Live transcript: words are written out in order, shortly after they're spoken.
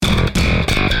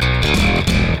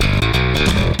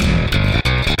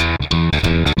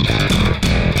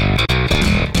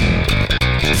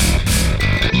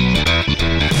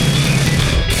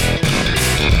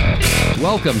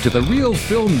Welcome to the Real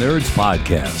Film Nerds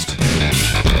Podcast.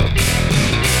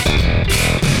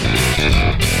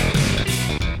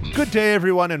 Good day,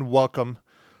 everyone, and welcome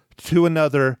to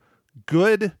another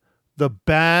Good, the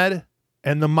Bad,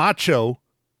 and the Macho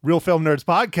Real Film Nerds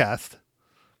Podcast.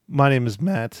 My name is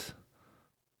Matt,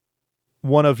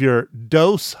 one of your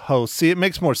dose hosts. See, it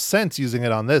makes more sense using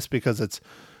it on this because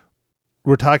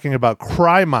we're talking about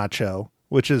Cry Macho,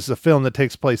 which is a film that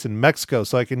takes place in Mexico,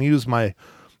 so I can use my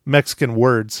Mexican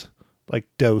words like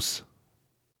dose.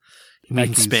 You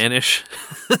mean Spanish?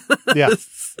 Yeah.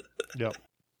 Yep.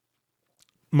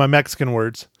 My Mexican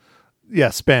words. Yeah,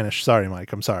 Spanish. Sorry,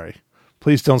 Mike. I'm sorry.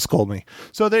 Please don't scold me.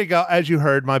 So there you go. As you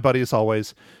heard, my buddy as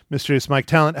always, Mysterious Mike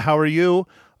Talent. How are you?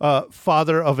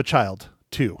 Father of a child,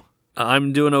 too.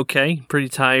 I'm doing okay. Pretty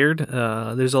tired.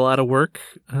 There's a lot of work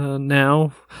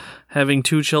now. Having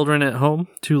two children at home,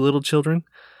 two little children.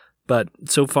 But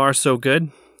so far, so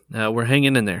good. We're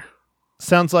hanging in there.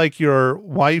 Sounds like your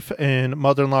wife and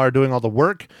mother-in-law are doing all the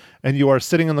work, and you are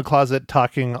sitting in the closet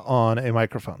talking on a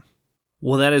microphone.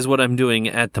 Well, that is what I'm doing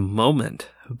at the moment.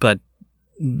 But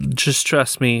just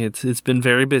trust me, it's been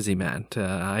very busy, Matt.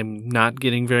 I'm not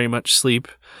getting very much sleep,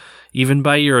 even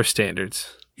by your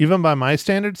standards. Even by my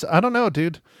standards? I don't know,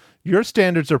 dude. Your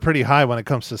standards are pretty high when it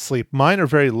comes to sleep. Mine are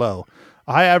very low.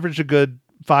 I average a good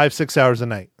 5-6 hours a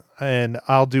night, and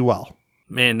I'll do well.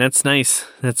 Man, that's nice.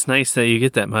 That's nice that you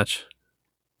get that much.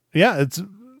 Yeah, it's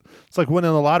like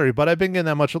winning the lottery, but I've been getting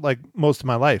that much like most of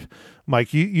my life.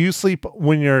 Mike, you sleep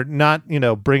when you're not,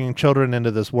 bringing children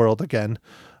into this world again,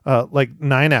 like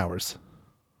 9 hours.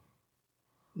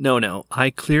 No. I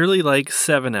clearly like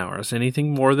 7 hours.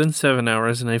 Anything more than 7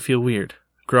 hours, and I feel weird.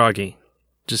 Groggy.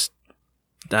 Just,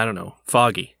 I don't know,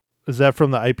 foggy. Is that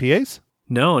from the IPAs?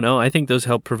 No, I think those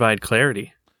help provide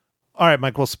clarity. All right,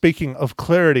 Mike. Well, speaking of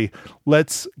clarity,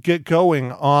 let's get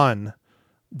going on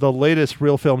the latest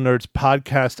Real Film Nerds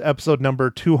podcast, episode number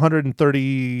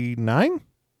 239.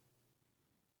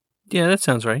 Yeah, that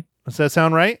sounds right. Does that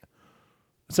sound right?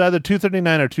 It's either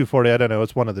 239 or 240. I don't know.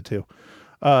 It's one of the two.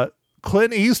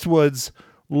 Clint Eastwood's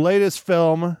latest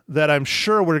film that I'm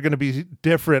sure we're going to be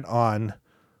different on,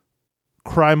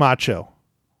 Cry Macho,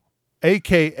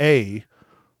 a.k.a.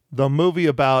 the movie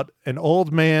about an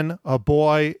old man, a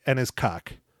boy, and his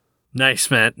cock. Nice,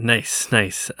 Matt. Nice.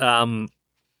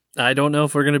 I don't know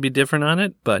if we're going to be different on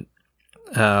it, but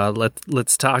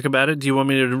let's talk about it. Do you want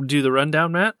me to do the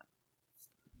rundown, Matt?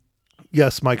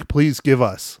 Yes, Mike, please give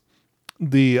us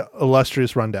the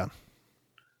illustrious rundown.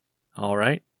 All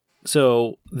right.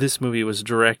 So this movie was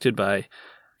directed by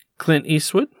Clint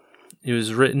Eastwood. It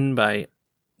was written by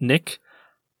Nick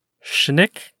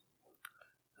Schnick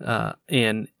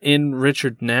and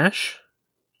Richard Nash.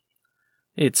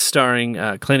 It's starring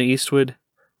Clint Eastwood,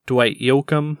 Dwight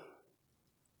Yoakam,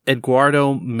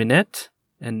 Eduardo Minette,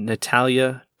 and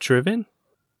Natalia Trivin.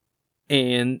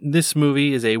 And this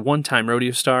movie is a one-time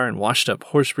rodeo star and washed-up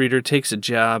horse breeder takes a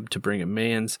job to bring a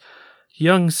man's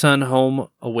young son home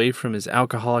away from his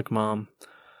alcoholic mom.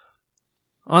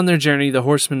 On their journey, the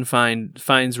horseman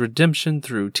finds redemption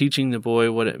through teaching the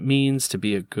boy what it means to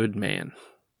be a good man.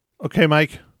 Okay,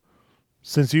 Mike,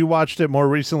 since you watched it more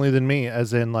recently than me,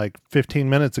 as in like 15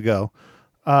 minutes ago,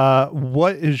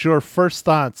 what is your first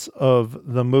thoughts of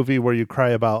the movie where you cry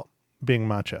about being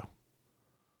macho?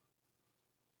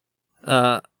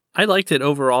 I liked it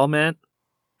overall, Matt.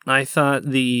 I thought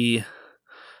the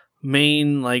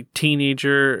main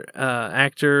teenager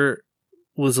actor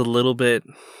was a little bit,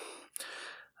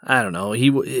 I don't know, he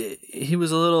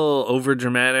was a little over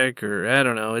dramatic, or I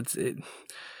don't know.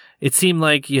 It seemed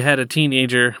like you had a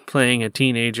teenager playing a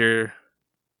teenager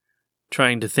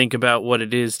trying to think about what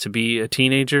it is to be a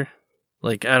teenager.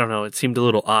 I don't know, it seemed a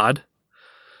little odd.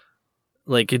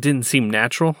 It didn't seem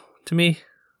natural to me,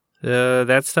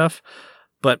 that stuff.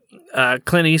 But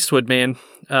Clint Eastwood, man,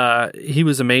 he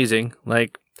was amazing.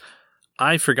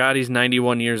 I forgot he's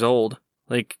 91 years old.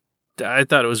 I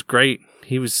thought it was great.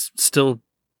 He was still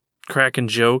cracking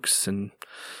jokes, and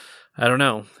I don't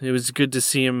know. It was good to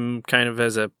see him kind of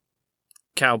as a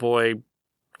cowboy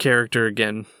character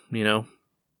again,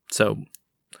 So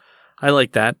I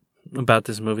like that about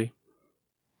this movie.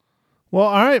 Well,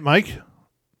 all right, Mike.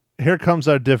 Here comes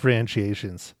our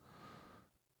differentiations.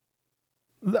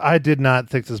 I did not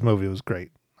think this movie was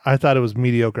great. I thought it was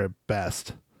mediocre at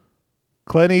best.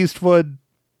 Clint Eastwood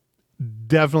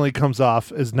definitely comes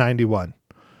off as 91.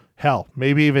 Hell,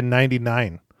 maybe even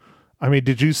 99. I mean,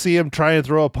 did you see him try and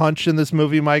throw a punch in this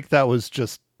movie, Mike? That was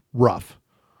just rough.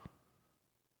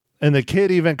 And the kid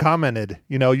even commented,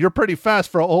 you're pretty fast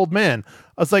for an old man.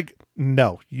 I was like,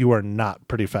 no, you are not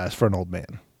pretty fast for an old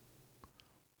man.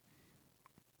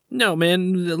 No,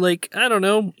 man, like, I don't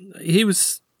know. He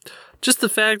was just the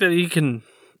fact that he can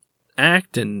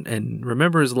act and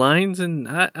remember his lines, and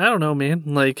I don't know, man.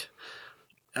 Like,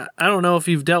 I don't know if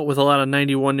you've dealt with a lot of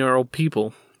 91-year-old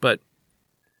people, but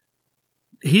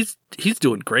he's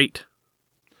doing great.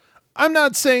 I'm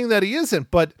not saying that he isn't,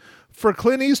 but for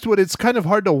Clint Eastwood, it's kind of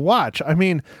hard to watch. I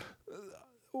mean,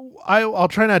 I'll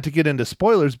try not to get into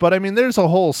spoilers, but I mean, there's a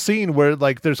whole scene where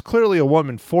like there's clearly a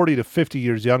woman 40 to 50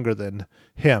 years younger than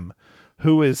him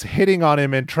who is hitting on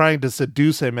him and trying to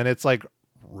seduce him. And it's like,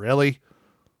 really?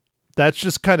 That's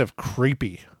just kind of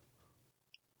creepy.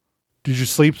 Did you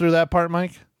sleep through that part,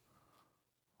 Mike?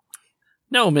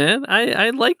 No, man,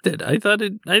 I liked it. I thought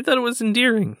it was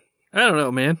endearing. I don't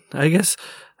know, man. I guess,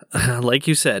 like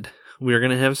you said, we're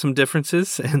going to have some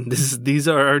differences, and these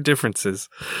are our differences.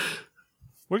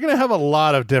 We're going to have a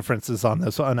lot of differences on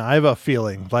this one. I have a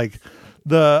feeling like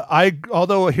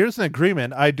although here's an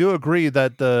agreement. I do agree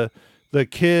that the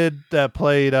kid that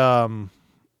played, oh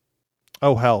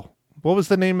hell, what was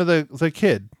the name of the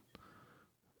kid?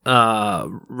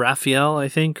 Raphael, I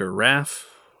think, or Raffo.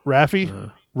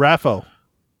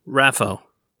 Raffo.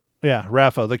 Yeah.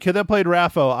 Raffo. The kid that played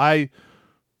Raffo,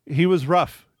 he was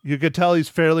rough. You could tell he's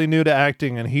fairly new to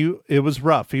acting, and it was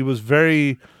rough. He was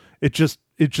it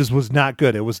just was not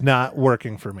good. It was not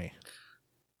working for me.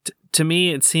 To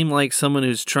me, it seemed like someone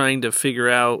who's trying to figure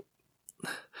out,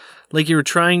 like you were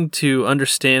trying to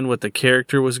understand what the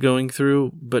character was going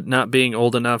through, but not being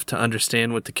old enough to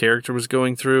understand what the character was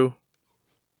going through.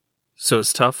 So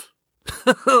it's tough.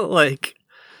 Like,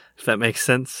 if that makes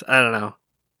sense. I don't know.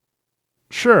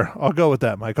 Sure. I'll go with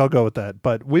that, Mike. I'll go with that.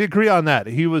 But we agree on that.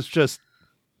 He was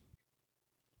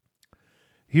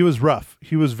rough.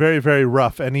 He was very, very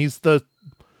rough. And he's the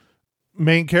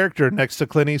main character next to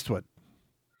Clint Eastwood.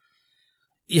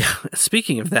 Yeah.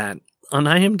 Speaking of that, on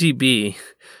IMDb,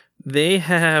 they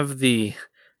have the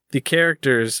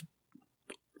characters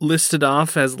listed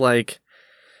off as like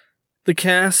the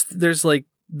cast. There's like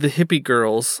the hippie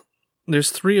girls.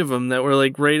 There's 3 of them that were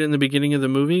like right in the beginning of the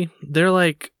movie. They're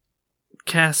like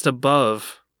cast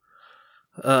above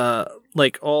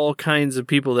like all kinds of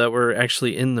people that were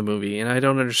actually in the movie, and I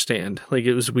don't understand. Like,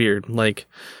 it was weird. Like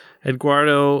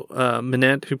Eduardo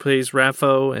Minette, who plays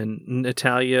Raffo, and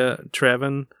Natalia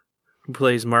Trevin, who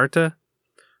plays Marta,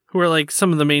 who are like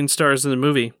some of the main stars in the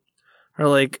movie, are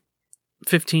like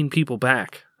 15 people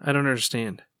back. I don't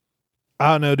understand.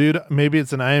 I don't know, dude. Maybe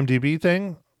it's an IMDb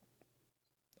thing,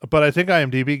 but I think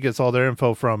IMDb gets all their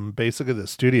info from basically the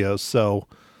studios, so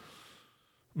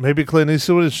maybe Clint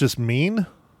Eastwood is just mean?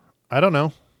 I don't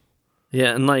know.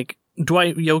 Yeah, and like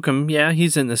Dwight Yoakam, yeah,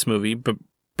 he's in this movie, but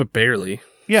barely.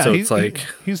 Yeah, so it's like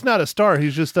he's not a star.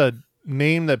 He's just a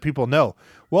name that people know.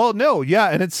 Well, no, yeah,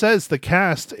 and it says the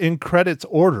cast in credits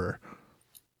order.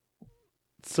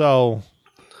 So,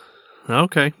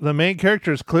 okay, the main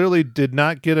characters clearly did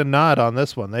not get a nod on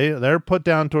this one. They're put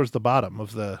down towards the bottom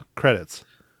of the credits.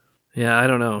 Yeah, I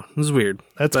don't know. It was weird.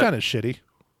 That's kind of shitty.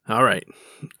 All right,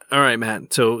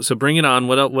 Matt. So bring it on.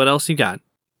 What else you got?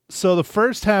 So the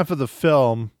first half of the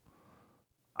film,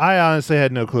 I honestly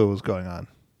had no clue what was going on.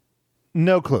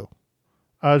 No clue.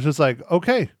 I was just like,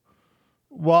 okay.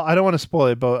 Well, I don't want to spoil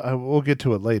it, but we'll get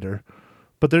to it later.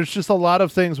 But there's just a lot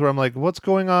of things where I'm like, what's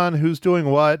going on? Who's doing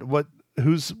what?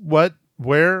 Who's what?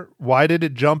 Where? Why did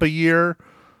it jump a year?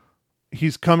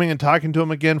 He's coming and talking to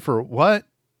him again for what?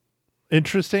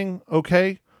 Interesting.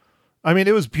 Okay. I mean,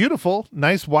 it was beautiful.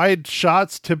 Nice wide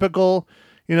shots, typical,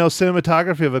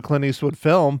 cinematography of a Clint Eastwood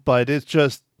film, but it's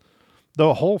just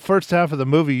the whole first half of the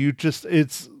movie.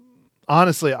 It's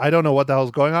honestly, I don't know what the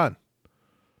hell's going on.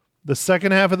 The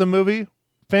second half of the movie,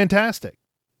 fantastic.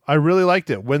 I really liked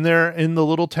it when they're in the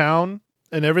little town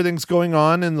and everything's going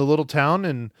on in the little town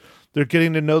and they're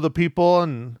getting to know the people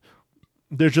and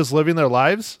they're just living their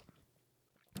lives.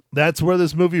 That's where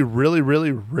this movie really,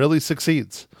 really, really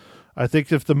succeeds. I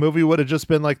think if the movie would have just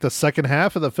been like the second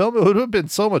half of the film, it would have been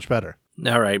so much better.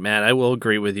 All right, Matt, I will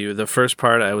agree with you. The first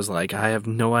part, I was like, I have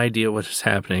no idea what is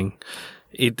happening.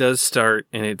 It does start,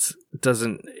 and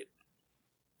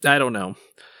I don't know.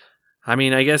 I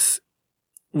mean, I guess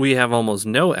we have almost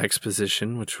no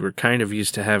exposition, which we're kind of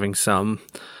used to having some,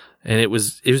 and it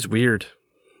was weird.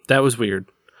 That was weird.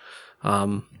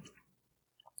 But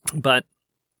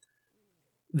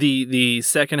the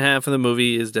second half of the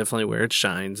movie is definitely where it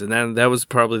shines, and that was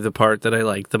probably the part that I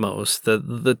liked the most.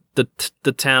 The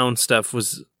town stuff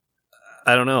was,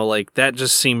 I don't know, like that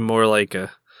just seemed more like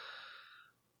a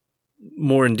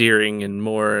more endearing and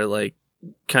more like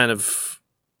kind of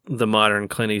the modern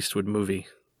Clint Eastwood movie.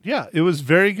 Yeah, it was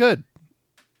very good.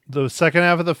 The second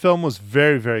half of the film was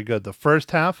very, very good. The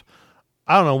first half,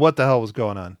 I don't know what the hell was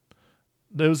going on.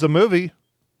 It was a movie.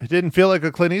 It didn't feel like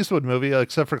a Clint Eastwood movie,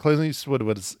 except for Clint Eastwood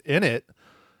was in it.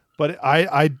 But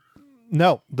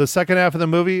no, the second half of the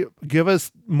movie, give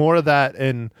us more of that.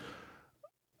 And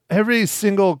every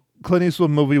single Clint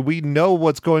Eastwood movie, we know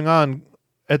what's going on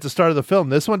at the start of the film.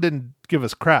 This one didn't give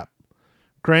us crap.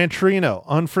 Gran Torino,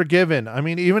 Unforgiven. I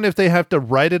mean, even if they have to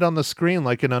write it on the screen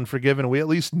like in Unforgiven, we at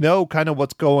least know kind of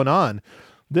what's going on.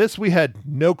 This, we had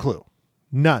no clue.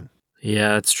 None.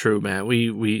 Yeah, it's true, Matt.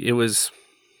 It was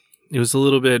a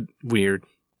little bit weird.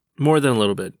 More than a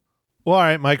little bit. Well, all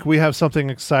right, Mike, we have something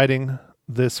exciting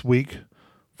this week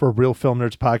for Real Film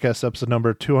Nerds Podcast, episode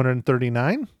number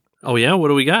 239. Oh, yeah? What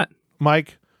do we got?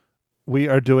 Mike, we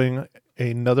are doing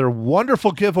another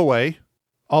wonderful giveaway,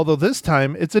 although this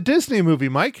time it's a Disney movie,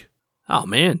 Mike. Oh,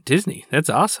 man, Disney. That's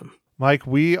awesome. Mike,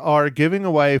 we are giving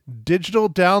away digital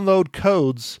download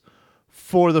codes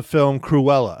for the film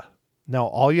Cruella. Now,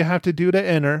 all you have to do to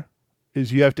enter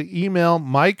is you have to email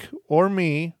Mike or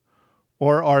me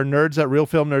or our nerds at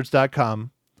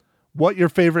realfilmnerds.com what your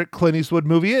favorite Clint Eastwood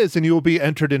movie is, and you will be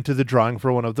entered into the drawing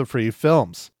for one of the free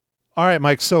films. All right,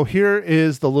 Mike, so here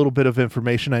is the little bit of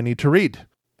information I need to read.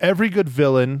 Every good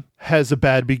villain has a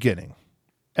bad beginning.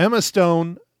 Emma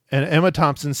Stone and Emma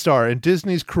Thompson star in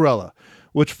Disney's Cruella,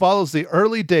 which follows the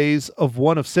early days of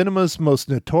one of cinema's most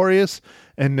notorious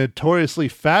and notoriously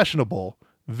fashionable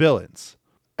villains.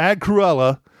 Add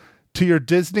Cruella to your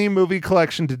Disney movie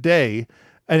collection today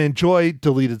and enjoy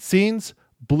deleted scenes,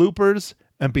 bloopers,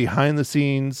 and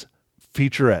behind-the-scenes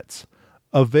featurettes.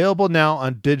 Available now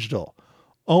on digital.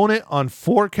 Own it on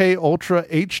 4K Ultra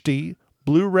HD,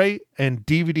 Blu-ray, and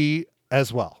DVD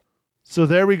as well. So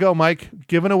there we go, Mike.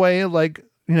 Giving away a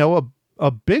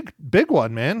big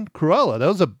one, man.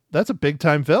 Cruella. That's a big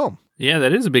time film. Yeah,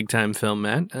 that is a big time film,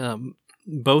 Matt.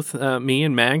 Both me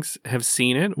and Mags have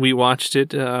seen it. We watched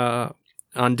it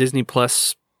on Disney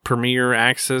Plus Premiere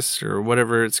Access or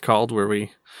whatever it's called, where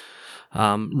we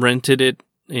rented it,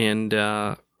 and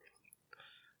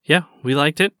yeah, we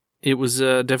liked it. It was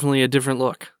definitely a different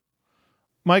look.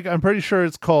 Mike, I'm pretty sure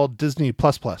it's called Disney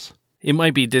Plus Plus. It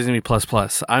might be Disney Plus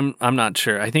Plus. I'm not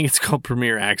sure. I think it's called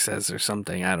Premiere Access or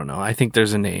something. I don't know. I think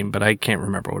there's a name, but I can't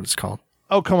remember what it's called.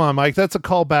 Oh, come on, Mike. That's a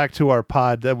callback to our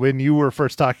pod that when you were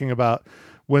first talking about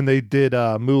when they did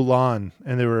Mulan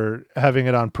and they were having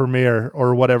it on Premiere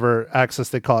or whatever access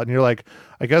they call it. And you're like,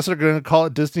 I guess they're going to call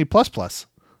it Disney Plus Plus.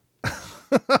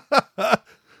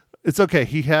 It's okay.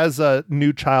 He has a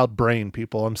new child brain,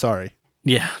 people. I'm sorry.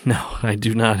 Yeah, no, I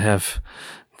do not have.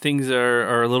 Things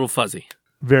are a little fuzzy.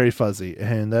 Very fuzzy.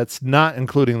 And that's not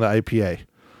including the IPA.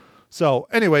 So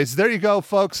anyways, there you go,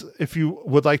 folks. If you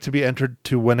would like to be entered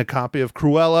to win a copy of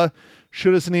Cruella,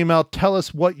 shoot us an email. Tell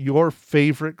us what your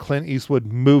favorite Clint Eastwood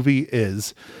movie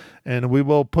is, and we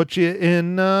will put you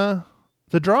in the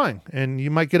drawing, and you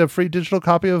might get a free digital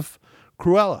copy of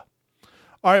Cruella.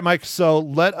 All right, Mike, so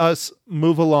let us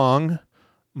move along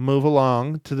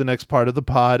to the next part of the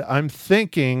pod. I'm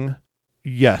thinking,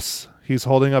 yes, he's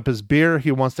holding up his beer.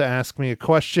 He wants to ask me a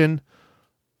question.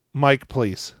 Mike,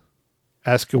 please,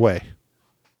 ask away.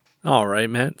 All right,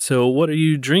 Matt. So what are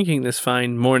you drinking this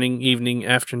fine morning, evening,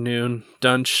 afternoon,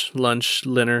 dunch, lunch,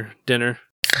 dinner?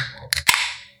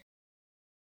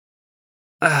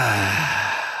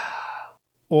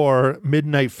 Or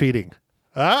midnight feeding.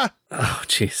 Ah? Oh,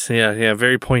 jeez. Yeah,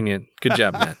 very poignant. Good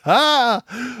job, Matt.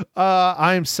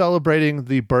 I am celebrating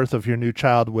the birth of your new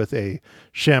child with a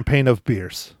champagne of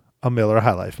beers, a Miller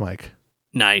High Life, Mike.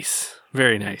 Nice.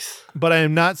 Very nice. But I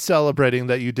am not celebrating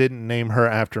that you didn't name her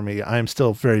after me. I am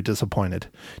still very disappointed.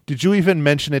 Did you even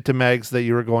mention it to Mags that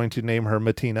you were going to name her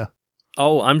Matina?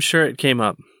 Oh, I'm sure it came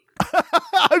up.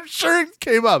 I'm sure it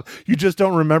came up. You just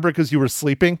don't remember because you were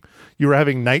sleeping? You were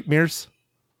having nightmares?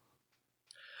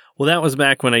 Well, that was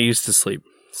back when I used to sleep.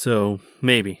 So,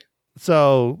 maybe.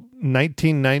 So,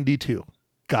 1992.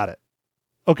 Got it.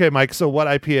 Okay, Mike, so what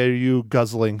IPA are you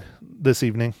guzzling this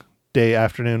evening, day,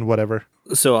 afternoon, whatever?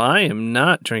 So I am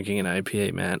not drinking an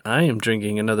IPA, Matt. I am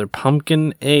drinking another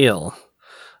pumpkin ale.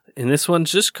 And this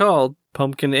one's just called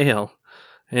Pumpkin Ale.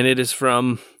 And it is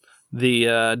from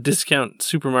the discount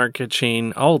supermarket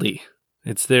chain Aldi.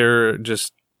 It's their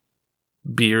just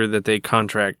beer that they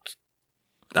contract.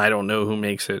 I don't know who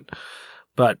makes it.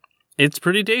 But it's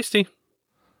pretty tasty.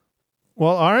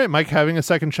 Well, all right, Mike, having a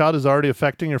second child is already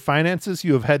affecting your finances.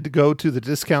 You have had to go to the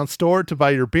discount store to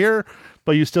buy your beer,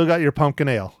 but you still got your pumpkin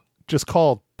ale. Just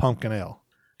called pumpkin ale.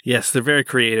 Yes, they're very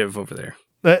creative over there.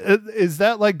 Is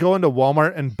that like going to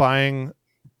Walmart and buying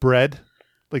bread?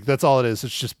 Like that's all it is.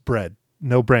 It's just bread.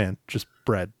 No brand, just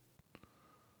bread.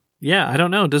 Yeah, I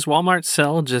don't know. Does Walmart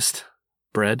sell just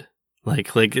bread?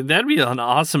 Like that'd be an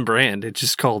awesome brand. It's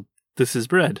just called This Is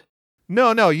Bread.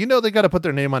 No, you know they got to put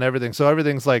their name on everything, so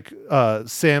everything's like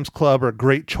Sam's Club or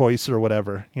Great Choice or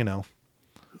whatever, you know.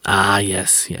 Ah,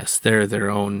 yes. They're their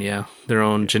own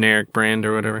generic brand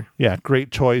or whatever. Yeah,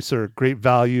 Great Choice or Great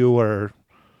Value or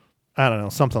I don't know,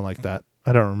 something like that.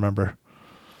 I don't remember.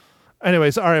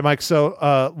 Anyways, all right, Mike,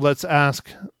 so let's ask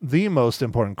the most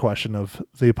important question of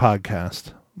the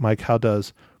podcast. Mike, how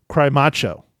does Cry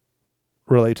Macho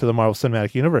relate to the Marvel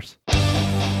Cinematic Universe?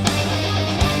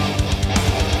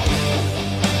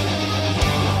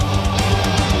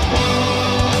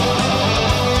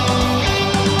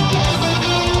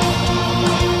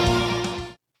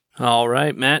 All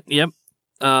right, Matt. Yep.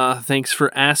 Thanks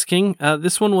for asking.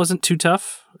 This one wasn't too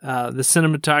tough. The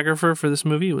cinematographer for this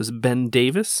movie was Ben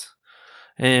Davis.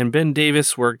 And Ben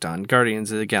Davis worked on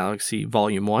Guardians of the Galaxy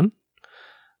Volume 1,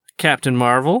 Captain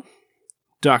Marvel,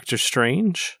 Doctor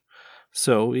Strange.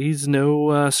 So he's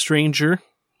no stranger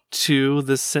to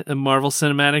the Marvel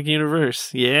Cinematic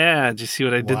Universe. Yeah, did you see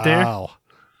what I did there? Wow.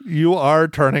 You are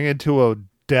turning into a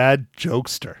dad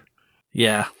jokester.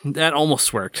 Yeah, that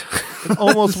almost worked. It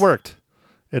almost worked.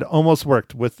 It almost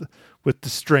worked with the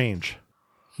Strange.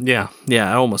 Yeah, it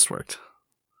almost worked.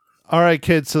 All right,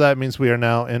 kids. So that means we are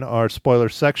now in our spoiler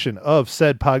section of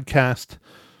said podcast.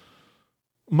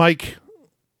 Mike,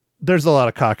 there's a lot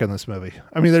of cock in this movie.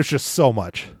 I mean, there's just so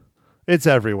much. It's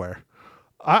everywhere.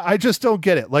 I just don't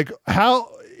get it. Like how,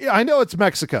 I know it's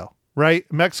Mexico, right?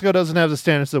 Mexico doesn't have the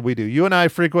standards that we do. You and I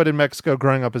frequented Mexico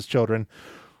growing up as children.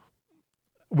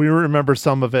 We remember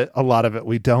some of it, a lot of it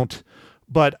we don't.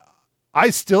 But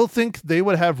I still think they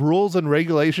would have rules and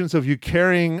regulations of you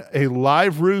carrying a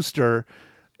live rooster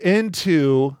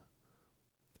into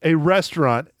a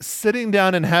restaurant, sitting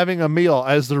down and having a meal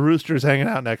as the rooster's hanging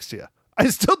out next to you. I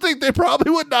still think they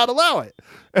probably would not allow it.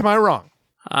 Am I wrong?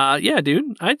 Yeah,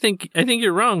 dude. I think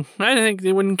you're wrong. I think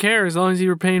they wouldn't care as long as you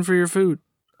were paying for your food.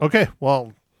 Okay,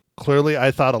 well, clearly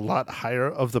I thought a lot higher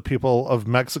of the people of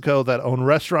Mexico that own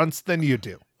restaurants than you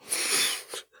do.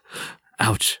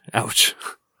 Ouch.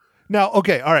 Now,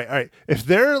 okay, all right. If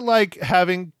they're like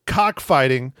having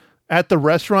cockfighting at the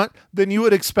restaurant, then you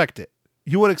would expect it.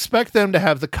 You would expect them to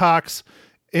have the cocks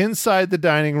inside the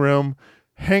dining room,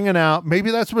 hanging out. Maybe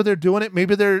that's where they're doing it.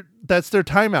 Maybe that's their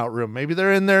timeout room. Maybe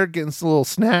they're in there getting a little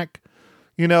snack,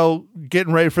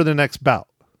 getting ready for the next bout.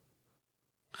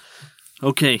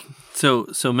 Okay, so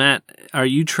Matt, are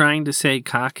you trying to say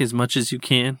cock as much as you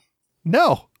can?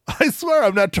 No, I swear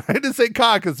I'm not trying to say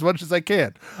cock as much as I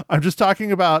can. I'm just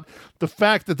talking about the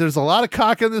fact that there's a lot of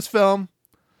cock in this film.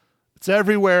 It's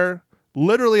everywhere,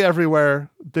 literally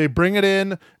everywhere. They bring it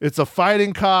in. It's a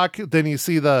fighting cock. Then you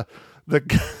see the.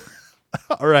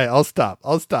 All right, I'll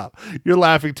stop. You're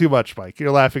laughing too much, Mike.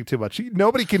 You're laughing too much.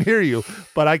 Nobody can hear you,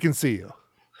 but I can see you.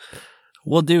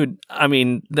 Well, dude, I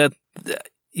mean,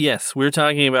 yes, we're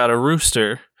talking about a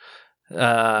rooster,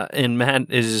 and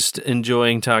Matt is just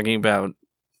enjoying talking about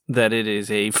that it is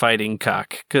a fighting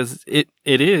cock, because it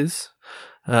is.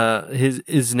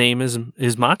 His name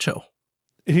is Macho.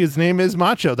 His name is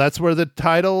Macho. That's where the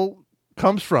title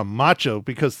comes from, Macho,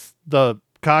 because the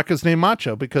cock is named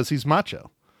Macho because he's macho.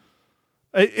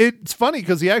 It's funny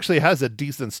because he actually has a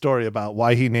decent story about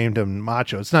why he named him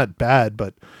Macho. It's not bad,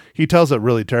 but he tells it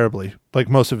really terribly, like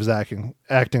most of his acting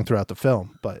throughout the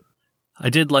film. But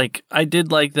I did like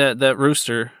that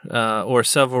rooster, or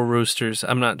several roosters.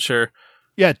 I'm not sure.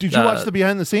 Yeah, did you watch the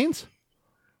behind the scenes?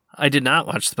 I did not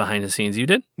watch the behind the scenes. You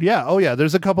did? Yeah. Oh, yeah.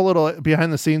 There's a couple little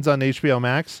behind the scenes on HBO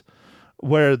Max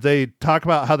where they talk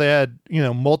about how they had,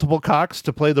 multiple cocks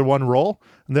to play their one role,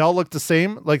 and they all looked the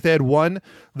same. Like they had one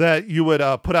that you would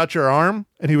put out your arm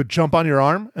and he would jump on your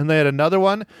arm, and they had another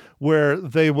one where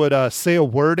they would say a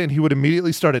word and he would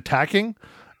immediately start attacking,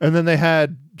 and then they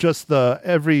had just the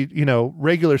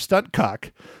regular stunt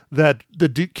cock that the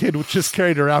kid just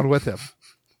carried around with him.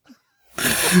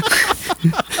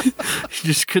 He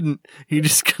just couldn't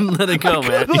let it go,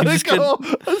 man. Let it go.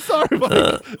 I'm sorry,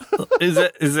 Mike.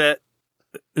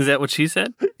 Is that what she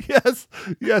said?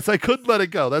 Yes, I couldn't let it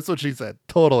go. That's what she said.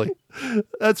 Totally.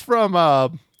 That's from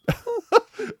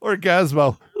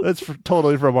Orgasmo. That's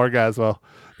totally from Orgasmo.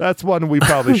 That's one we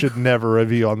probably should never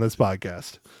review on this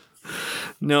podcast.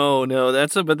 No,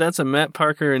 that's a Matt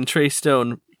Parker and Trey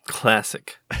Stone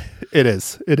classic. It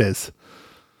is.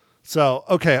 So,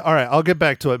 okay, all right, I'll get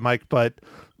back to it, Mike, but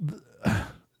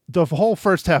the whole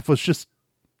first half was just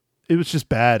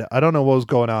bad. I don't know what was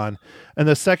going on. And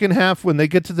the second half, when they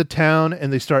get to the town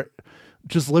and they start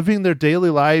just living their daily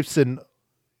lives, and,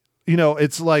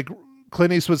 it's like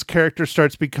Clint Eastwood's character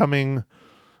starts becoming,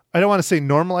 I don't want to say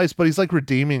normalized, but he's like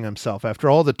redeeming himself after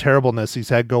all the terribleness he's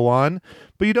had go on.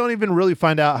 But you don't even really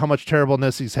find out how much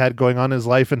terribleness he's had going on in his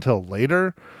life until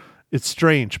later. It's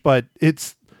strange, but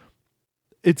it's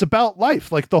about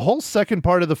life. Like the whole second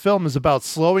part of the film is about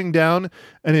slowing down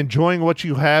and enjoying what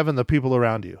you have and the people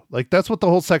around you. Like that's what the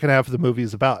whole second half of the movie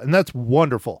is about. And that's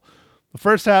wonderful. The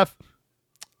first half,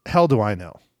 hell do I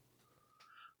know.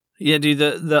 Yeah, dude,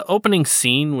 the opening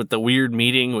scene with the weird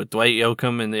meeting with Dwight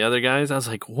Yoakam and the other guys, I was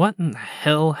like, what in the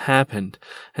hell happened?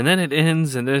 And then it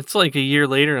ends, and it's like a year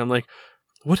later, and I'm like,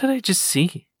 what did I just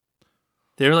see?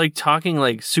 They're like talking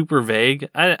like super vague.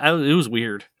 It was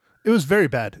weird. It was very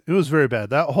bad. It was very bad.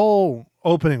 That whole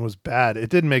opening was bad. It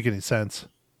didn't make any sense.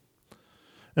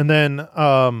 And then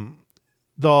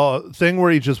the thing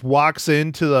where he just walks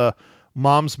into the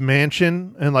mom's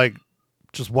mansion and like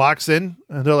just walks in,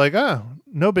 and they're like,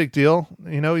 no big deal.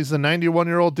 You know, he's a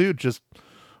 91-year-old dude just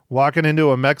walking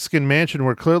into a Mexican mansion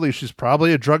where clearly she's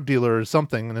probably a drug dealer or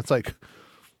something. And it's like,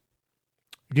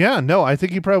 yeah, no, I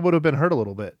think he probably would have been hurt a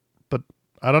little bit, but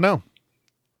I don't know.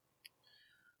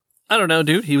 I don't know,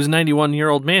 dude. He was a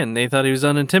 91-year-old man. They thought he was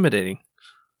unintimidating.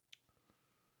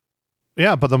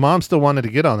 Yeah, but the mom still wanted to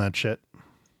get on that shit.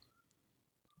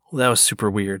 Well, that was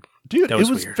super weird. Dude, it was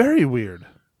weird. Very weird.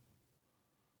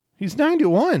 He's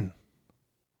 91.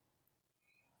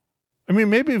 I mean,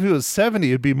 maybe if he was 70,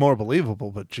 it'd be more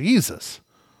believable, but Jesus.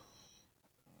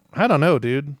 I don't know,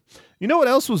 dude. You know what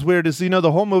else was weird is,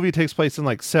 the whole movie takes place in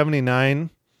like 79.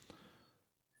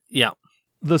 Yeah.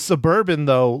 The Suburban,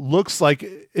 though, looks like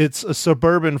it's a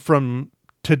Suburban from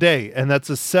today, and that's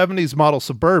a 70s model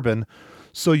Suburban.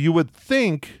 So you would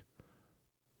think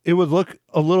it would look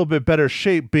a little bit better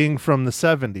shape being from the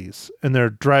 70s, and they're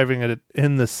driving it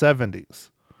in the 70s.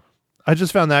 I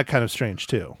just found that kind of strange,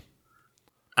 too.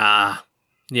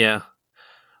 Yeah.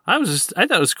 I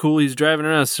thought it was cool he's driving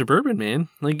around a Suburban, man.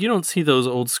 Like, you don't see those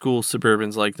old school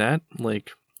Suburbans like that.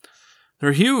 Like,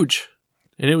 they're huge,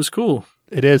 and it was cool.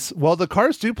 It is. Well, the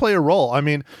cars do play a role. I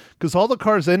mean, because all the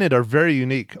cars in it are very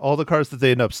unique. All the cars that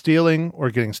they end up stealing or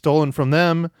getting stolen from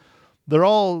them, they're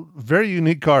all very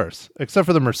unique cars, except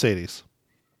for the Mercedes.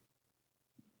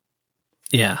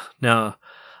 Yeah, no,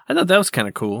 I thought that was kind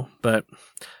of cool, but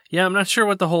yeah, I'm not sure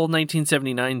what the whole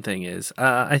 1979 thing is.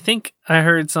 I think I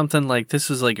heard something like this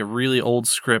was like a really old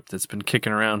script that's been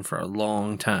kicking around for a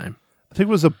long time. I think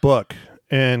it was a book,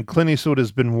 and Clint Eastwood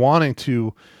has been wanting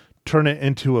to turn it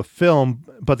into a film,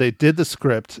 but they did the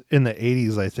script in the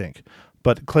 80s, I think.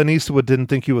 But Clint Eastwood didn't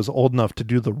think he was old enough to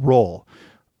do the role.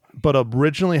 But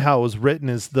originally how it was written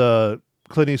is the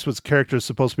Clint Eastwood's character is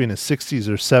supposed to be in his 60s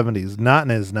or 70s, not in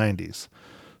his 90s.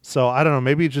 So I don't know,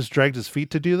 maybe he just dragged his feet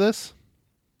to do this?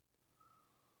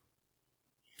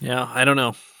 Yeah, I don't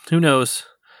know. Who knows?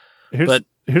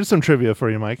 Here's some trivia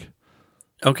for you, Mike.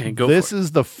 Okay, go This for it.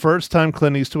 is the first time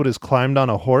Clint Eastwood has climbed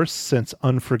on a horse since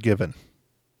Unforgiven.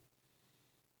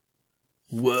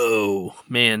 Whoa,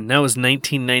 man, that was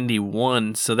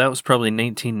 1991, so that was probably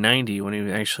 1990 when he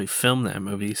actually filmed that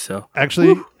movie. So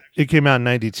actually, it came out in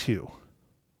 92.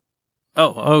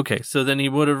 Oh, okay. So then he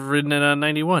would have written it on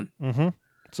 91. Mm-hmm.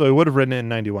 So he would have written it in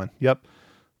 91. Yep.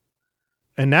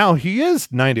 And now he is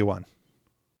 91.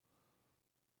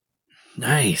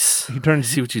 Nice. He turns.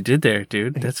 See what you did there,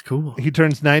 dude. That's cool. He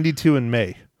turns 92 in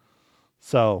May.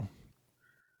 So.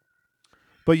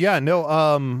 But yeah,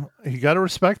 no, you got to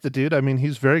respect the dude. I mean,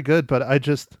 he's very good, but I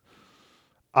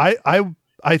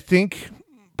think,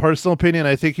 personal opinion,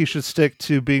 I think he should stick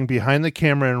to being behind the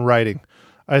camera and writing.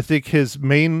 I think his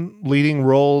main leading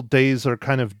role days are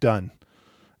kind of done.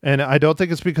 And I don't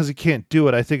think it's because he can't do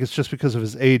it. I think it's just because of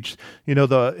his age.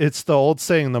 It's the old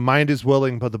saying, the mind is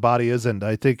willing, but the body isn't.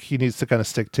 I think he needs to kind of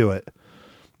stick to it.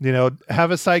 Have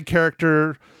a side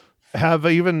character, have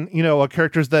even, a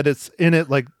characters that it's in it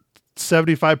like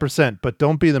 75%, but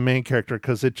don't be the main character,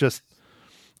 because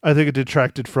I think it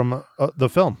detracted from the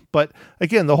film. But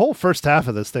again, the whole first half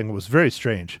of this thing was very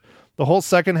strange. The whole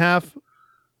second half,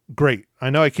 great. I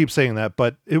know I keep saying that,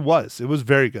 but it was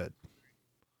very good.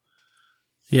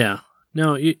 Yeah,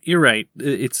 no, you're right.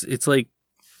 It's like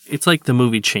the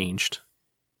movie changed.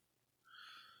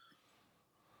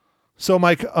 So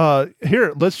Mike,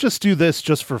 here, let's just do this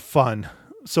just for fun.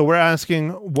 So we're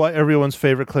asking what everyone's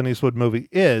favorite Clint Eastwood movie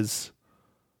is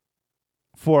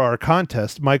for our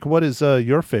contest. Mike, what is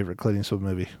your favorite Clint Eastwood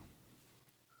movie?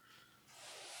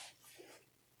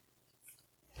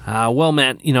 Well,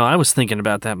 Matt, I was thinking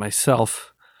about that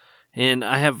myself, and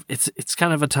it's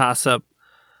kind of a toss-up,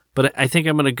 but I think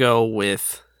I'm going to go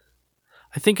with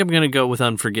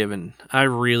Unforgiven. I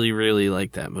really, really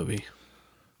like that movie.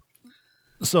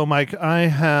 So, Mike, I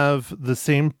have the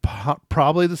same,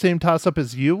 probably the same toss-up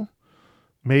as you.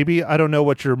 Maybe. I don't know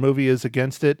what your movie is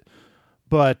against it.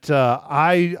 But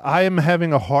I am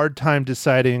having a hard time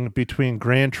deciding between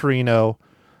Gran Torino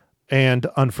and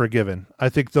Unforgiven. I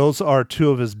think those are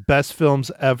two of his best films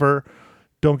ever.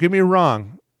 Don't get me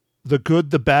wrong. The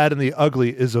Good, the Bad, and the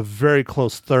Ugly is a very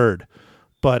close third.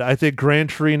 But I think Gran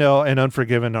Torino and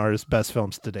Unforgiven are his best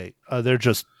films to date. They're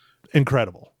just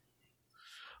incredible.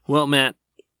 Well, Matt,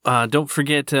 don't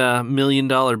forget $1 Million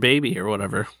Baby or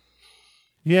whatever.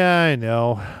 Yeah, I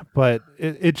know. But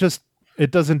it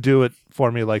doesn't do it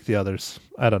for me like the others.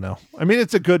 I don't know. I mean,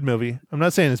 it's a good movie. I'm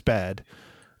not saying it's bad.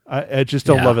 I just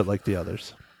don't love it like the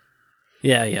others.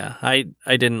 Yeah. I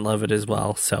didn't love it as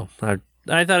well. So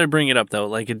I thought I'd bring it up, though.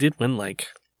 Like, it did win, like,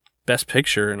 Best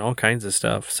Picture and all kinds of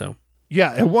stuff, so...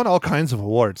 Yeah, it won all kinds of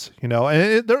awards, and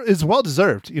it's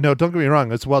well-deserved. Don't get me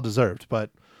wrong, it's well-deserved. But,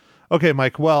 okay,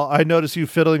 Mike, well, I notice you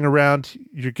fiddling around.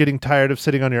 You're getting tired of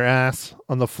sitting on your ass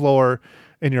on the floor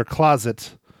in your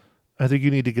closet. I think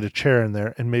you need to get a chair in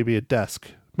there and maybe a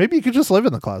desk. Maybe you could just live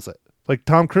in the closet, like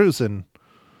Tom Cruise and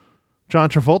John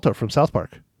Travolta from South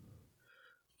Park.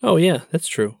 Oh, yeah, that's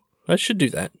true. I should do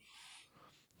that.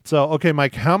 So, okay,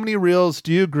 Mike, how many reels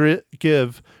do you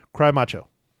give Cry Macho?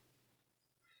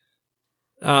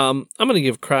 I'm going to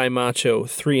give Cry Macho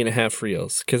 3.5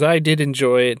 reels because I did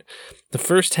enjoy it. The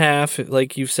first half,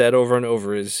 like you've said over and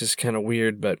over, is just kind of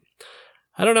weird, but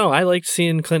I don't know. I liked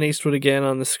seeing Clint Eastwood again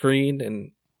on the screen,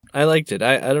 and I liked it.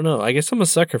 I don't know. I guess I'm a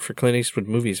sucker for Clint Eastwood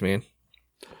movies, man.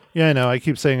 Yeah, I know. I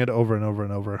keep saying it over and over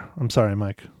and over. I'm sorry,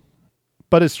 Mike.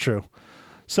 But it's true.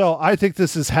 So I think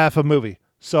this is half a movie.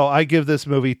 So I give this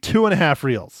movie 2.5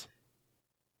 reels.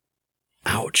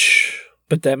 Ouch.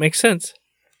 But that makes sense.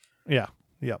 Yeah.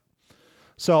 Yep.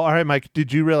 So, all right, Mike,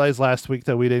 did you realize last week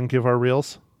that we didn't give our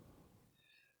reels?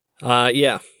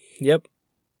 Yeah. Yep.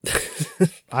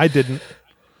 I didn't.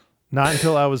 Not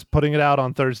until I was putting it out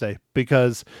on Thursday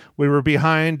because we were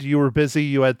behind. You were busy.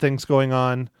 You had things going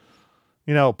on,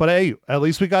 but hey, at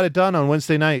least we got it done on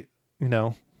Wednesday night.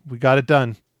 We got it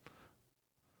done.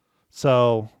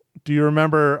 So do you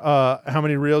remember how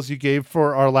many reels you gave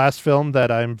for our last film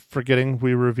that I'm forgetting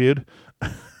we reviewed?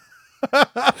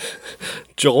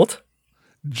 Jolt?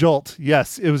 Jolt.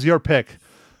 Yes, it was your pick.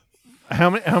 How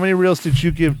many reels did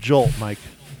you give Jolt, Mike?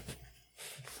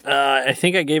 I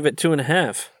think I gave it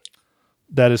 2.5.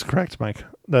 That is correct, Mike.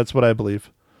 That's what I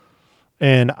believe.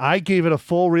 And I gave it a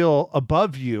full reel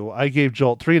above you. I gave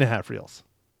Jolt 3.5 reels.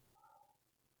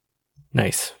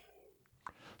 Nice.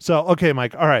 So, okay,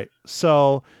 Mike. All right.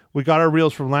 So we got our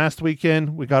reels from last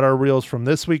weekend. We got our reels from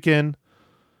this weekend.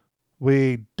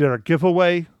 We did our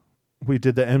giveaway. We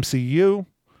did the MCU.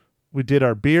 We did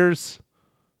our beers.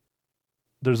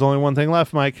 There's only one thing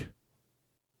left, Mike.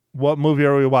 What movie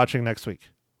are we watching next week?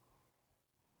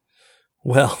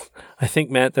 Well, I think,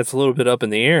 Matt, that's a little bit up in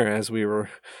the air as we were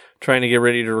trying to get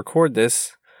ready to record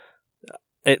this.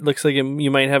 It looks like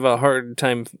you might have a hard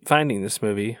time finding this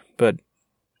movie, but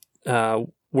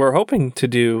we're hoping to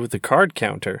do The Card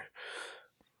Counter.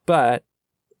 But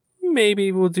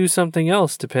maybe we'll do something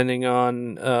else depending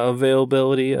on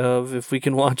availability of if we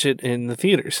can watch it in the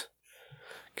theaters.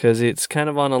 Because it's kind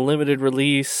of on a limited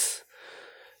release.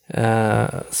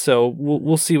 So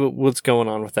we'll see what's going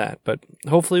on with that. But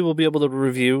hopefully we'll be able to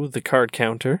review The Card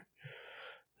Counter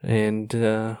and,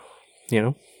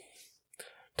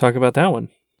 talk about that one.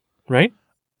 Right?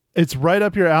 It's right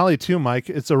up your alley too, Mike.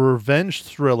 It's a revenge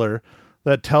thriller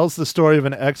that tells the story of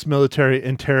an ex-military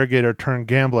interrogator turned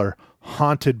gambler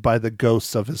haunted by the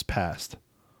ghosts of his past.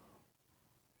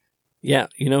 Yeah,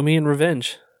 you know me and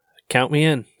revenge. Count me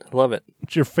in. I love it.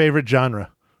 What's your favorite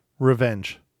genre?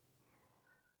 Revenge.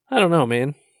 I don't know,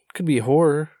 man. Could be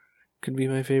horror. Could be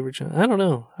my favorite genre. I don't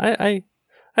know. I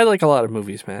like a lot of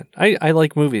movies, man. I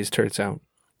like movies, turns out.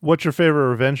 What's your favorite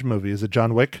revenge movie? Is it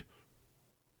John Wick?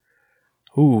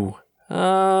 Ooh.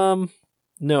 No,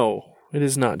 it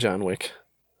is not John Wick.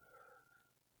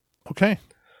 Okay.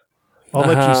 I'll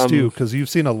let you stew because you've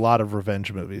seen a lot of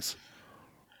revenge movies.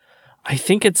 I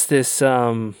think it's this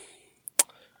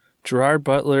Gerard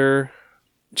Butler,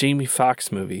 Jamie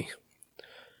Foxx movie.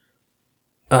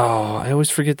 Oh, I always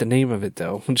forget the name of it,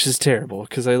 though, which is terrible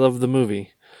because I love the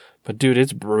movie. But, dude,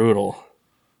 it's brutal.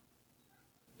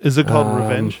 Is it called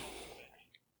Revenge?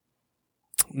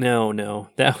 No.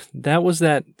 That was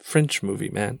that French movie,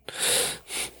 man.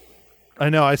 I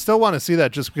know. I still want to see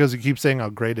that just because you keep saying how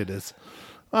great it is.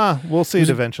 We'll see it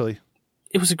eventually.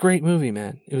 It was a great movie,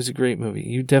 man. It was a great movie.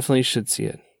 You definitely should see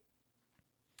it.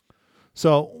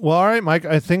 So, well, all right, Mike.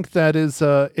 I think that is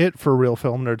it for Real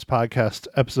Film Nerds Podcast,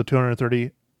 episode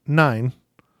 239.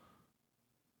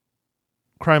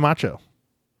 Cry Macho.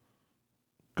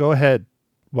 Go ahead.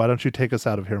 Why don't you take us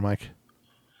out of here, Mike?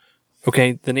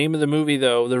 Okay, the name of the movie,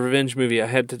 though, the revenge movie, I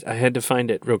had to find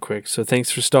it real quick. So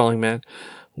thanks for stalling, man.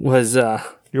 Was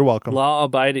You're welcome.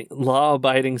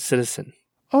 Law-abiding citizen.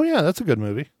 Oh, yeah, that's a good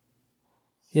movie.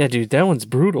 Yeah, dude, that one's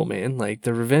brutal, man. Like,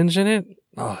 the revenge in it,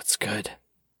 oh, it's good.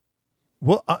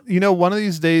 Well, one of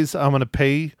these days I'm going to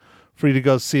pay for you to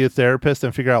go see a therapist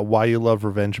and figure out why you love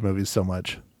revenge movies so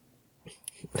much.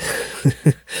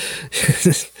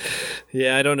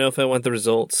 Yeah, I don't know if I want the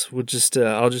results.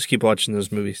 I'll just keep watching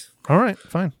those movies. All right,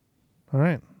 fine. All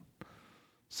right.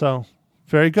 So,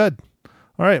 very good.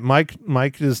 All right,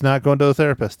 Mike is not going to a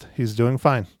therapist. He's doing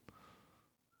fine.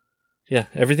 Yeah,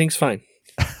 everything's fine.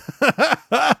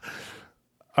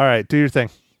 All right, do your thing.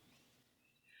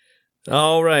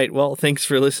 All right. Well, thanks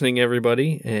for listening,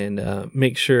 everybody. And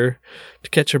make sure to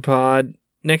catch our pod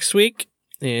next week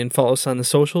and follow us on the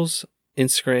socials,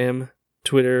 Instagram,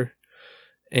 Twitter,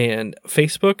 and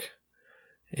Facebook.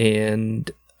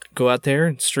 And go out there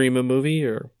and stream a movie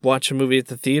or watch a movie at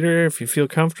the theater if you feel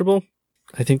comfortable.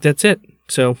 I think that's it.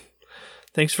 So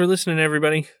thanks for listening,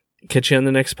 everybody. Catch you on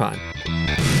the next pod.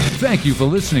 Thank you for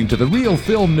listening to The Real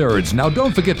Film Nerds. Now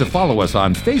don't forget to follow us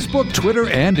on Facebook, Twitter,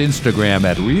 and Instagram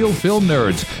at Real Film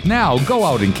Nerds. Now go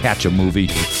out and catch a movie.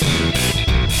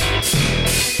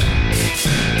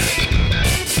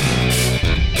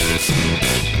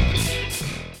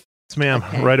 Yes, ma'am.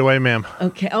 Okay. Right away, ma'am.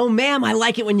 Okay. Oh, ma'am, I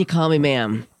like it when you call me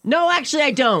ma'am. No, actually,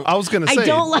 I don't. I was going to say. I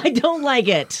don't like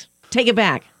it. Take it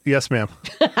back. Yes, ma'am.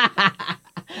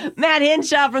 Matt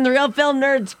Hinshaw from the Real Film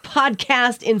Nerds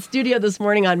podcast in studio this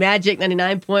morning on Magic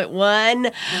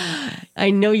 99.1. I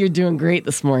know you're doing great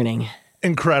this morning.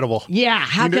 Incredible. Yeah,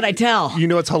 how could I tell? You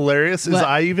know what's hilarious is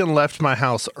I even left my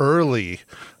house early,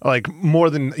 like more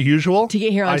than usual. To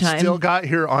get here on time? I still got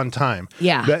here on time.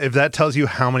 Yeah. If that tells you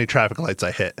how many traffic lights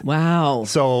I hit. Wow.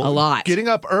 So a lot. Getting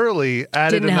up early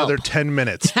added Didn't another help. 10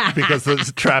 minutes because of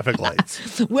the traffic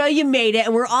lights. Well, you made it,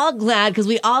 and we're all glad because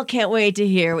we all can't wait to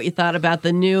hear what you thought about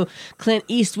the new Clint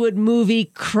Eastwood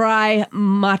movie, Cry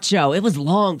Macho. It was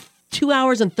long, 2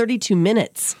 hours and 32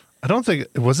 minutes. I don't think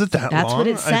was it that That's long. what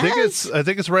it says. I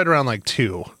think it's right around like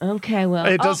 2. Okay, well,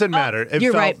 it doesn't matter. It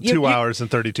you're felt right. 2 hours and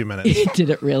 32 minutes.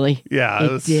 Did it really?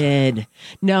 Yeah, it did.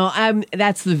 No,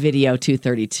 that's the video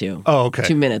 2:32. Oh, okay.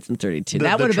 2 minutes and 32.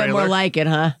 That would have been more like it,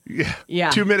 huh?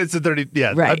 Yeah. 2 minutes and 30.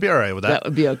 Yeah, right. I'd be all right with that. That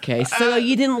would be okay. So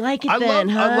you didn't like it then,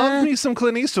 huh? I love me some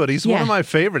Clint Eastwood. He's one of my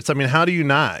favorites. I mean, how do you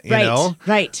not? You know,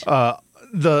 right.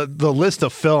 The list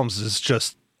of films is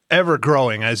just ever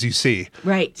growing, as you see.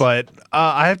 Right. But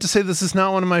I have to say, this is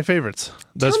not one of my favorites.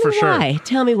 That's for sure.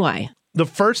 Tell me why. The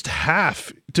first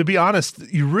half, to be honest,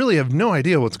 you really have no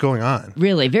idea what's going on.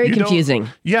 Really? Very confusing.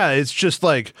 Yeah, it's just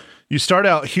like you start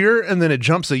out here and then it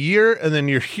jumps a year and then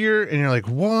you're here and you're like,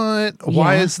 what? Yeah.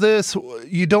 Why is this?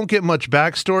 You don't get much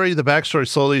backstory. The backstory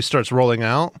slowly starts rolling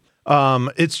out.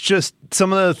 It's just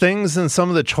some of the things and some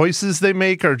of the choices they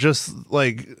make are just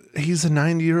like, he's a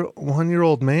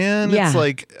 91-year-old man. Yeah. It's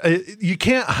like, you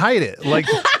can't hide it. Like,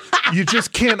 you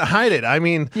just can't hide it. I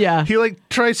mean, he like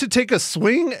tries to take a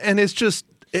swing and it's just,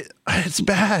 it's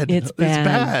bad. It's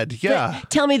bad. Yeah. But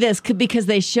tell me this, because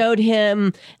they showed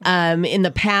him in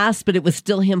the past, but it was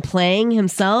still him playing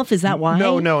himself. Is that why?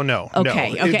 No.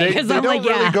 Okay. They don't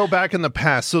really go back in the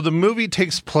past. So the movie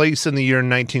takes place in the year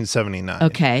 1979.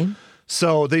 Okay.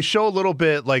 So they show a little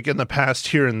bit like in the past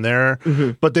here and there,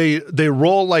 but they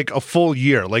roll like a full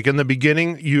year. Like in the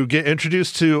beginning, you get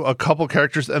introduced to a couple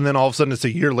characters and then all of a sudden it's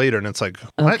a year later and it's like,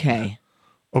 what?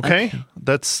 Okay.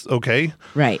 That's okay.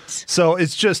 Right. So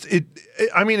it's just,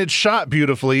 it's shot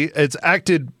beautifully. It's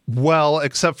acted well,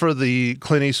 except for the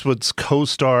Clint Eastwood's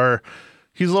co-star.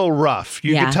 He's a little rough.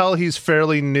 You can tell he's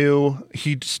fairly new.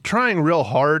 He's trying real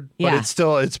hard, but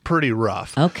it's pretty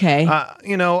rough. Okay.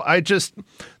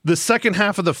 The second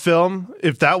half of the film,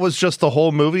 if that was just the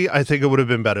whole movie, I think it would have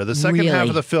been better. The second half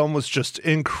of the film was just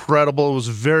incredible. It was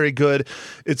very good.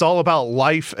 It's all about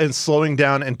life and slowing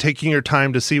down and taking your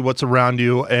time to see what's around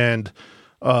you and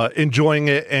enjoying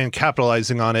it and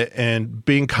capitalizing on it and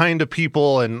being kind to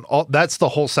people. And all that's the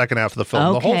whole second half of the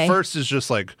film. Okay. The whole first is just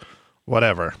like,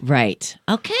 whatever. Right.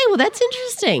 Okay. Well, that's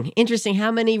interesting. Interesting.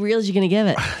 How many reels are you going to give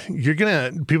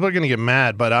it? People are going to get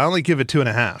mad, but I only give it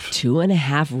 2.5.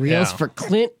 2.5 reels for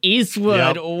Clint Eastwood.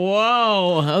 Yep.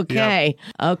 Whoa. Okay.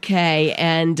 Yep. Okay.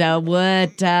 And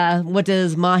what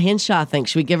does Ma Hinshaw think?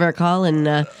 Should we give her a call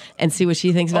and see what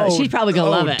she thinks about it? She's probably going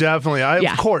to love it. Definitely.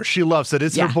 Of course, she loves it.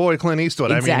 It's her boy, Clint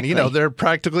Eastwood. Exactly. I mean, they're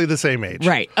practically the same age.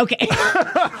 Right. Okay.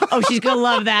 Oh, she's going to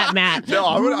love that, Matt. No,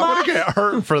 I'm going to get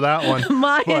hurt for that one.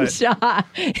 Ma Hinshaw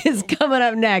is coming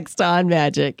up next on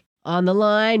Magic. On the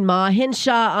line, Ma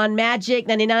Hinshaw on Magic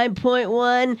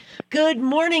 99.1. Good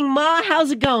morning, Ma.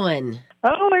 How's it going?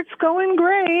 Oh, it's going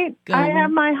great. I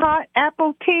have my hot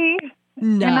apple tea.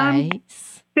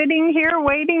 Nice. sitting here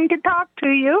waiting to talk to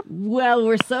you. Well,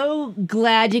 we're so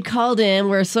glad you called in.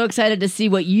 We're so excited to see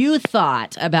what you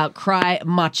thought about Cry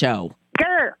Macho.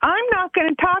 Grr, I'm not going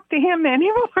to talk to him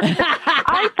anymore.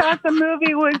 I thought the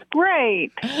movie was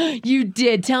great. You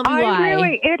did. Tell me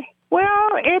why.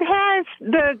 It has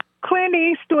the Clint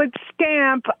Eastwood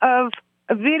stamp of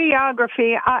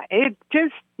videography. It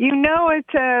just,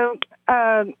 it's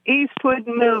a Eastwood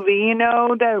movie,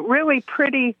 the really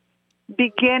pretty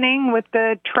beginning with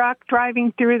the truck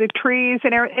driving through the trees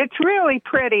and everything. It's really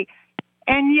pretty.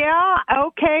 And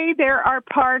there are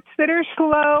parts that are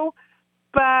slow,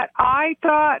 but I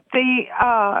thought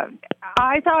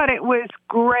it was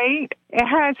great. It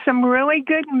had some really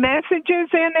good messages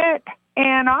in it.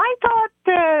 And I thought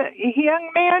the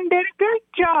young man did a good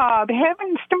job.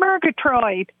 Heavens to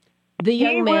Murgatroyd. The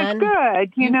young man was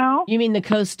good, You mean the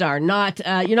co-star? Not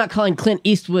you're not calling Clint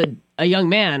Eastwood a young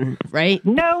man, right?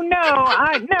 No,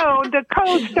 the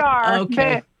co-star,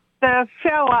 Okay. the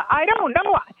fella. I don't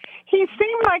know. He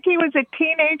seemed like he was a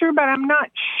teenager, but I'm not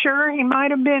sure. He might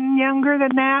have been younger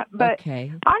than that. But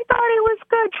Okay. I thought he was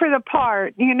good for the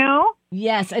part,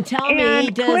 Yes, and tell And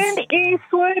me, Clint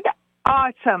Eastwood,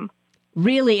 awesome.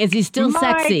 Really, is he still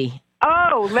sexy?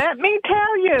 Oh, let me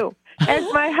tell you. As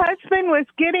my husband was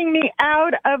getting me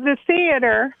out of the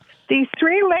theater, these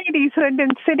three ladies who had been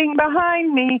sitting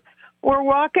behind me were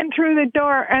walking through the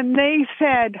door, and they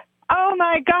said, "Oh,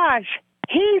 my gosh,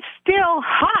 he's still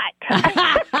hot."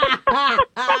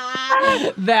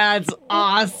 That's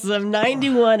awesome.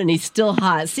 91, and he's still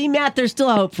hot. See, Matt, there's still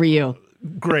hope for you.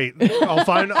 Great. I'll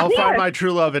find my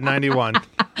true love at 91.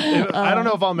 I don't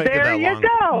know if I'll make it There that you long.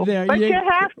 go. There But you you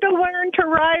have to learn to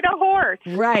ride a horse.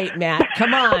 Right, Matt.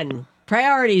 Come on.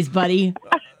 Priorities, buddy.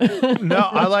 No,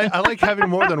 I like having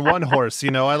more than one horse.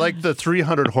 I like the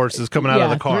 300 horses coming out of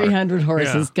the car. 300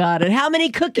 horses. Yeah. Got it. How many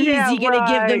cookies Yeah, you going to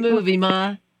give the right. movie,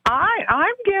 Ma?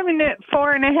 I'm giving it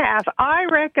 4.5. I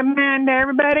recommend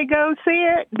everybody go see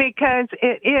it because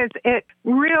it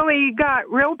really got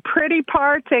real pretty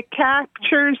parts. It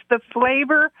captures the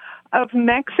flavor of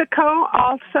Mexico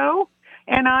also.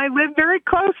 And I live very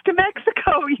close to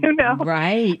Mexico,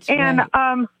 Right. And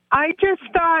right. I just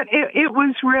thought it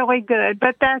was really good.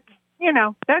 But that's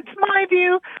my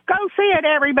view. Go see it,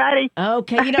 everybody.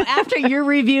 Okay, after your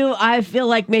review, I feel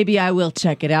like maybe I will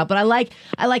check it out. But I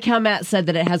like how Matt said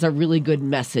that it has a really good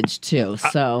message too.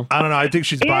 So I don't know. I think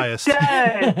she's biased. It does.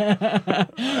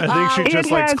 I think she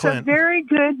just likes It has a Clint. very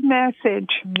good message.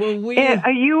 Well,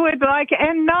 You would like,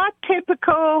 and not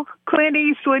typical Clint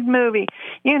Eastwood movie.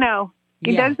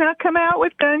 He Yeah. does not come out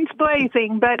with guns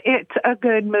blazing, but it's a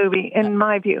good movie in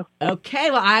my view.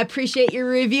 Okay, well, I appreciate your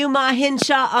review, Ma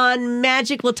Hinshaw on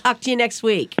Magic. We'll talk to you next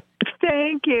week.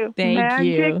 Thank you. Thank Magic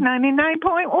you.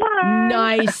 99.1.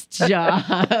 Nice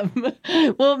job.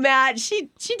 Well, Matt, she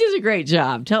does a great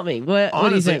job. Tell me, what do you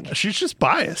Honestly, think? she's just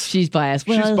biased. She's biased.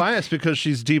 Well, She's biased because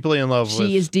she's deeply in love with.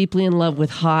 she is deeply in love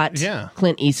with hot Yeah.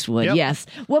 Clint Eastwood. Yep. Yes.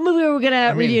 What movie are we going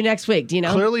to review next week? Do you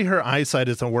know? Clearly, her eyesight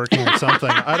isn't working or something.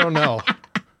 I don't know.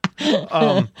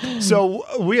 So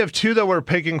we have two that we're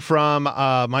picking from.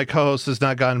 My co-host has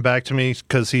not gotten back to me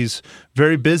because he's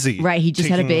very busy. Right, he just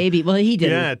had a baby. Well, he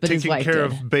didn't, Yeah, but his taking wife care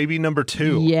did. of baby number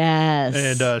 2. Yes.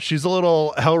 And she's a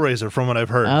little Hellraiser from what I've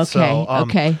heard. Okay, So,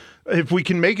 okay. If we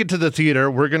can make it to the theater,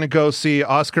 we're going to go see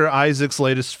Oscar Isaac's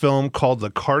latest film called The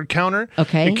Card Counter.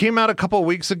 Okay. It came out a couple of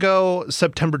weeks ago,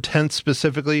 September 10th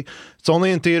specifically. It's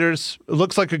only in theaters. It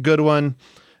looks like a good one.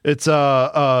 It's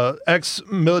a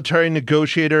ex-military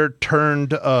negotiator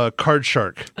turned card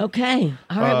shark. Okay.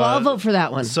 All right. Well, I'll vote for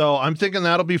that one. So I'm thinking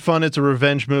that'll be fun. It's a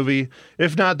revenge movie.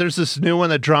 If not, there's this new one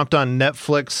that dropped on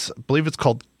Netflix. I believe it's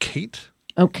called Kate.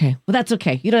 Okay. Well, that's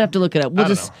okay. You don't have to look it up. I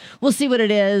don't know. We'll see what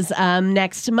it is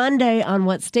next Monday on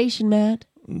what station, Matt?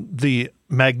 The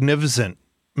magnificent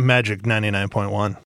Magic 99.1.